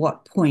 at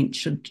what point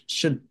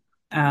did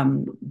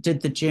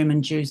the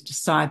German Jews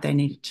decide they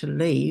needed to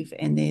leave?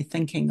 And they're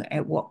thinking,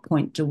 at what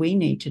point do we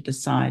need to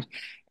decide?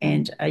 mm,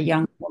 And a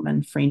young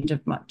woman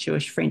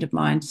Jewish friend of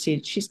mine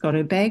said she's got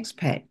her bags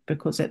packed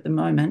because at the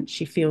moment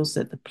she feels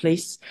that the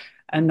police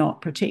are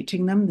not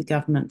protecting them, the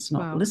government's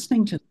not wow.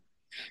 listening to them.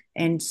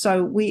 And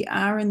so we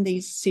are in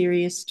these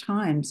serious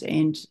times,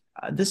 and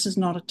this is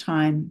not a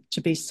time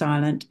to be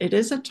silent. It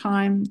is a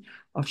time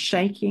of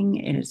shaking,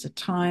 it is a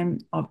time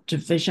of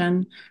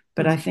division,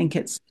 but I Mm, think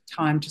it's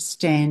time to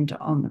stand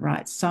on the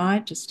right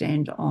side, to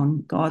stand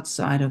on God's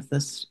side of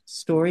this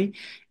story.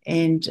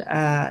 And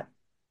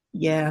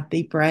yeah,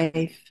 be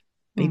brave,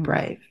 be mm,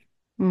 brave,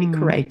 be mm,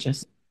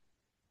 courageous.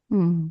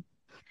 mm.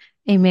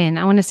 Amen.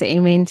 I want to say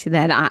amen to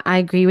that. I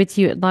agree with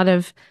you. A lot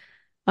of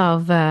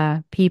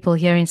people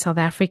here in South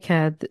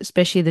Africa,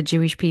 especially the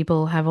Jewish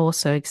people, have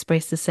also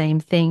expressed the same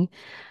thing.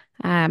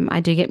 I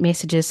do get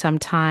messages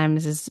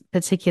sometimes, there's a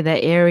particular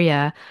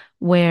area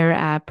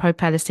where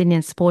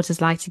pro-Palestinian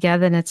supporters like to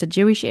gather, and it's a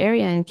Jewish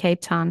area in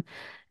Cape Town,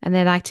 and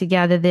they like to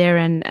gather there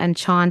and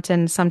chant.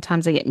 And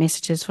sometimes I get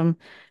messages from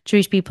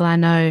Jewish people I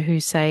know who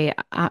say,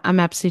 I'm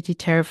absolutely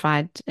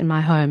terrified in my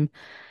home.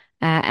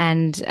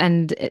 And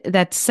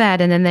that's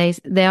sad. And then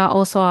they are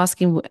also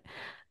asking,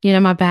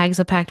 my bags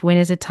are packed. When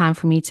is it time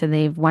for me to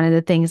leave? One of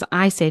the things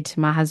I said to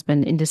my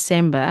husband in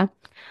December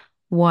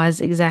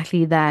was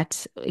exactly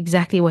that,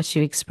 exactly what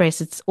you expressed.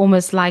 It's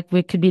almost like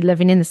we could be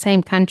living in the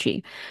same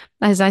country.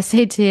 As I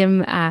said to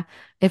him,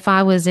 if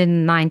I was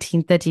in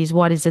 1930s,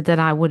 what is it that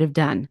I would have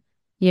done?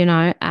 And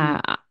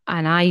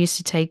I used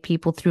to take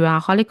people through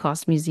our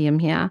Holocaust museum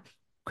here,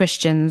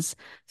 Christians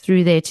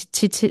through there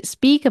to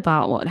speak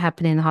about what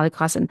happened in the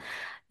Holocaust. And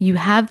you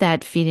have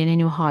that feeling in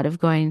your heart of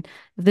going,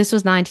 if this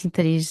was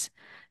 1930s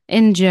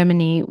in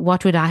Germany,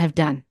 what would I have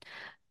done?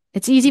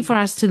 It's easy for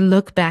us to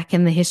look back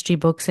in the history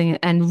books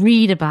and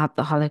read about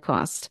the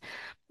Holocaust.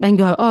 and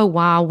go, oh,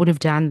 wow, I would have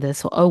done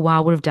this, or oh, wow, I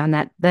would have done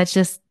that. That's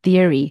just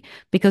theory,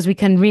 because we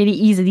can really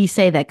easily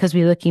say that because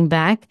we're looking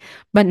back.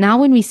 But now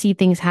when we see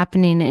things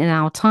happening in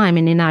our time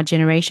and in our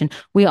generation,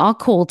 we are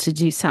called to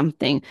do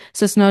something.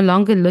 So it's no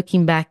longer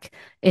looking back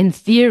in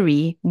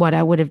theory, what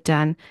I would have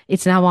done.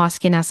 It's now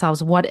asking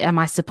ourselves, what am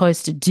I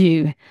supposed to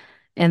do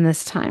in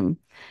this time?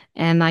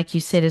 And like you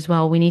said as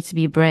well, we need to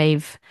be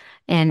brave,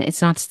 and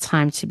it's not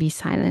time to be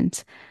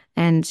silent.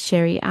 And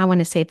Sheree, I want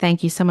to say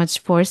thank you so much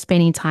for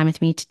spending time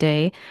with me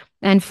today,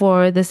 and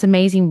for this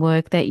amazing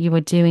work that you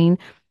are doing,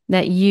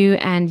 that you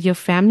and your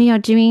family are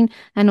doing,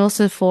 and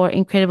also for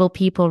incredible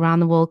people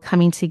around the world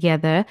coming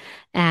together.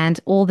 And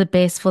all the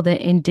best for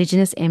the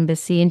Indigenous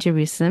Embassy in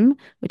Jerusalem,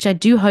 which I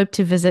do hope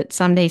to visit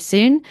someday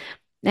soon.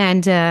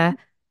 And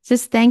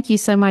just thank you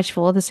so much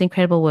for all this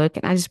incredible work.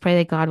 And I just pray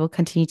that God will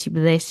continue to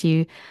bless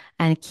you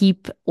and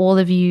keep all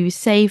of you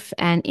safe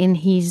and in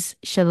his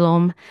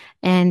shalom.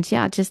 And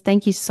yeah, just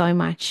thank you so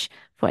much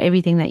for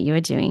everything that you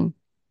are doing.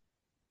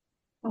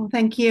 Well,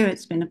 thank you.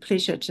 It's been a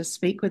pleasure to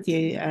speak with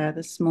you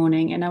this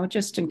morning. And I would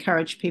just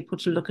encourage people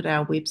to look at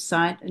our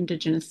website,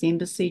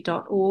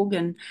 indigenousembassy.org,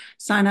 and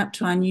sign up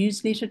to our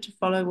newsletter to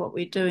follow what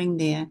we're doing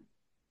there.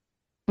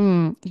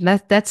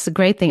 That's a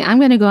great thing. I'm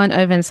going to go on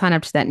over and sign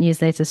up to that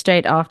newsletter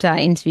straight after our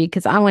interview,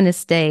 because I want to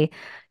stay,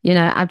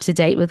 up to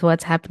date with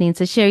what's happening.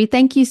 So Sheree,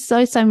 thank you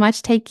so, so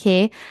much. Take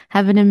care.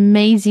 Have an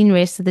amazing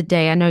rest of the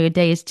day. I know your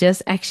day is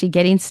just actually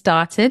getting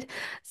started.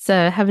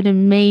 So have an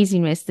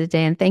amazing rest of the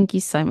day, and thank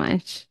you so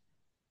much.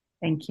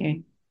 Thank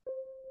you.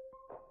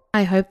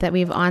 I hope that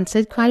we've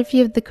answered quite a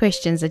few of the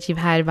questions that you've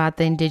had about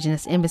the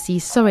Indigenous Embassy.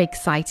 So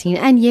exciting.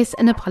 And yes,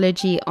 an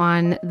apology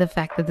on the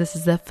fact that this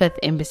is the 5th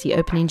embassy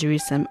open in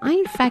Jerusalem. I,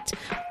 in fact,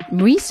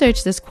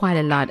 researched this quite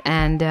a lot,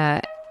 and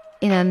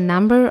in a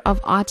number of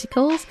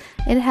articles,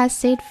 it has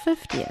said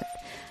 50th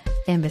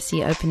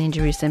embassy open in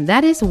Jerusalem.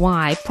 That is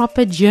why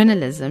proper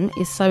journalism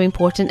is so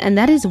important, and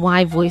that is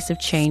why Voice of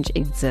Change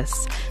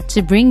exists,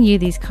 to bring you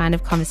these kind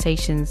of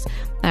conversations.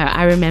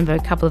 I remember a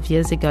couple of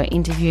years ago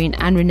interviewing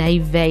Anne-Renee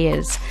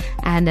Veyers,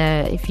 and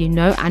if you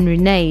know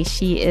Anne-Renee,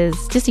 she is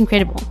just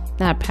incredible.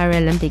 A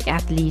Paralympic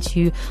athlete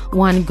who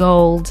won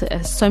gold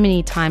so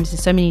many times in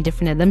so many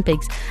different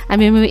Olympics. I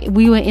mean,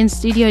 we were in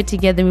studio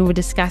together, we were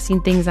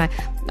discussing things. I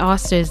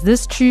asked her, is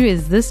this true?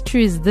 Is this true?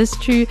 Is this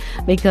true?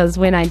 Because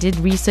when I did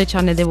research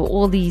on it, there were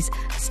all these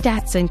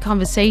stats and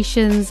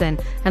conversations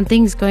and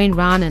things going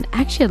around. And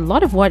actually, a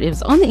lot of what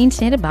was on the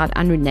internet about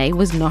Anne-Renee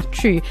was not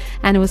true.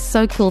 And it was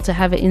so cool to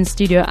have her in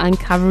studio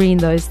uncovering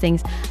those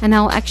things. And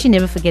I'll actually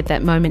never forget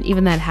that moment,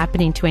 even that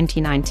happened in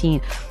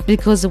 2019,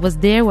 because it was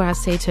there where I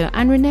say to her,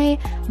 Anne-Renee,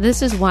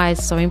 this is why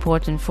it's so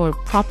important for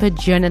proper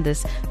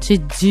journalists to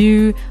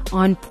do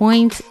on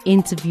point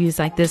interviews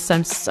like this. So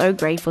I'm so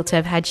grateful to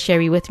have had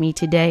Sheree with me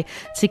today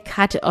to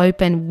cut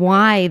open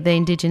why the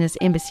Indigenous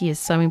Embassy is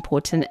so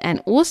important,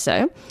 and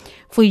also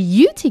for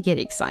you to get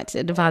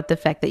excited about the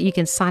fact that you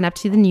can sign up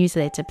to the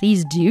newsletter.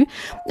 Please do.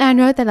 I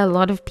know that a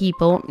lot of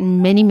people,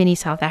 many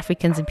South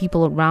Africans and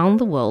people around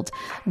the world,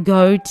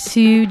 go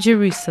to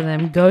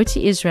Jerusalem, go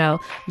to Israel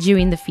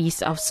during the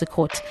Feast of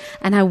Sukkot.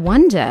 And I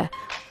wonder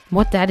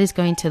what that is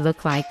going to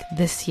look like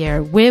this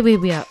year, where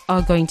we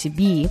are going to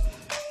be,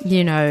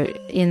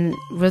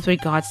 with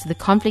regards to the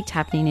conflict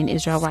happening in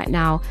Israel right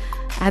now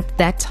at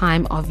that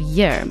time of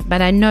year.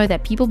 But I know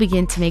that people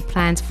begin to make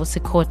plans for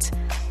Sukkot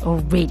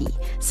already.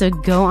 So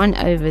go on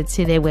over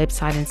to their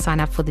website and sign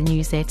up for the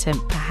newsletter.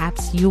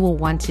 Perhaps you will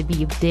want to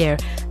be there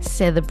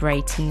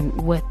celebrating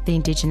with the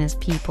Indigenous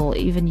people.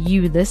 Even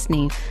you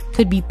listening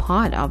could be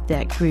part of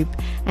that group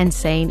and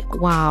saying,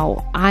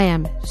 wow, I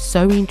am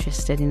so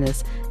interested in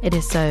this. It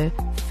is so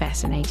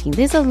fascinating.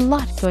 There's a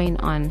lot going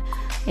on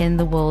in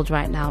the world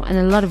right now, and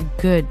a lot of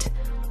good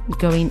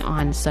going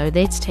on. So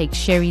let's take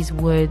Sheree's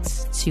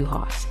words to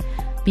heart.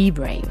 Be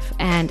brave,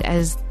 and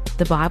as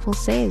the Bible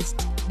says,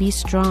 be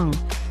strong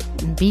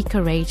and be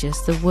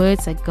courageous. The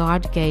words that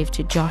God gave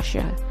to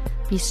Joshua: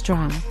 be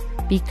strong,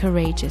 be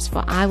courageous,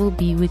 for I will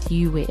be with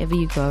you wherever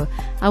you go.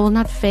 I will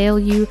not fail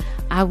you.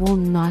 I will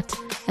not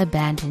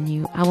abandon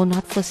you. I will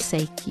not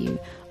forsake you.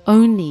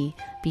 Only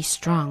be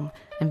strong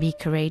and be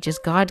courageous.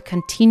 God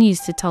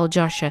continues to tell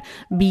Joshua,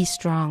 be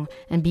strong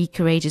and be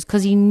courageous,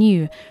 because he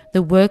knew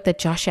the work that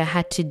Joshua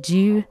had to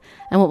do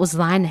and what was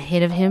lying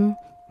ahead of him,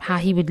 how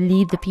he would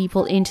lead the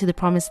people into the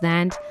promised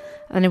land.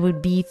 And it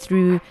would be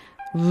through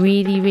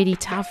really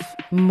tough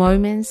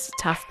moments,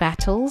 tough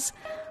battles,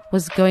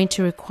 was going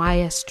to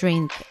require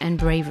strength and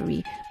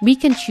bravery. We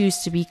can choose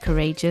to be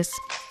courageous,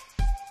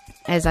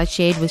 as I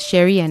shared with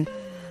Sheree, and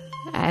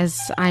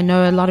as I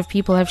know a lot of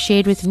people have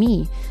shared with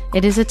me.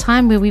 It is a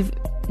time where we've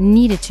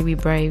needed to be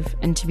brave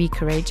and to be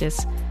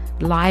courageous.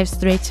 Lives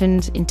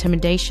threatened,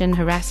 intimidation,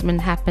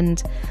 harassment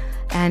happened,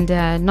 and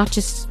not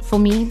just for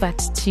me, but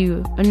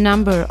to a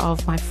number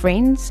of my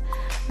friends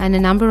and a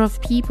number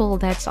of people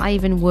that I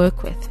even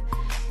work with.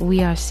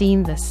 We are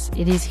seeing this.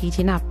 It is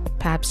heating up.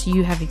 Perhaps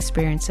you have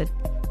experienced it,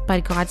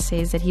 but God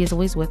says that he is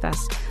always with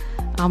us.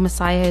 Our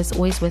Messiah is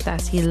always with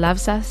us. He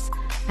loves us,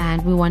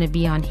 and we want to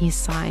be on his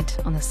side,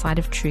 on the side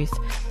of truth,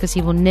 because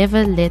he will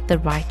never let the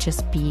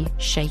righteous be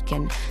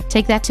shaken.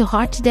 Take that to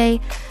heart today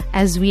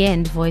as we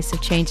end Voice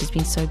of Change. It's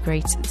been so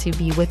great to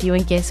be with you.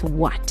 And guess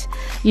what?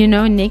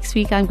 Next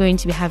week I'm going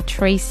to have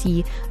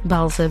Tracy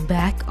Balzer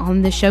back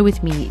on the show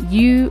with me.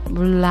 You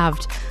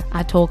loved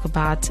our talk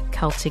about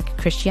Celtic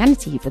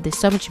Christianity, but there's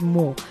so much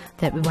more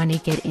that we want to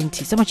get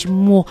into, so much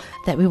more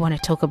that we want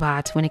to talk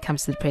about when it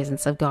comes to the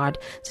presence of God.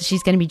 So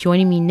she's going to be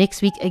joining me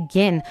next week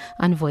again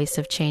on Voice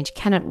of Change.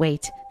 Cannot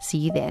wait. See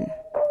you then.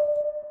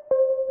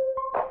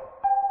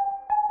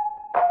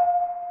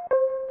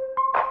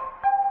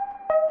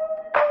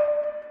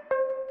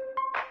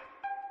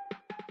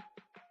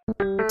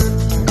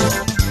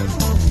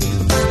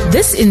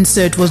 This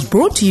insert was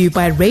brought to you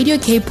by Radio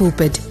K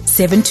Pulpit,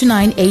 7 to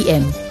 9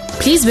 a.m.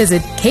 Please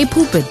visit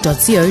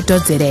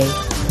kpulpit.co.za.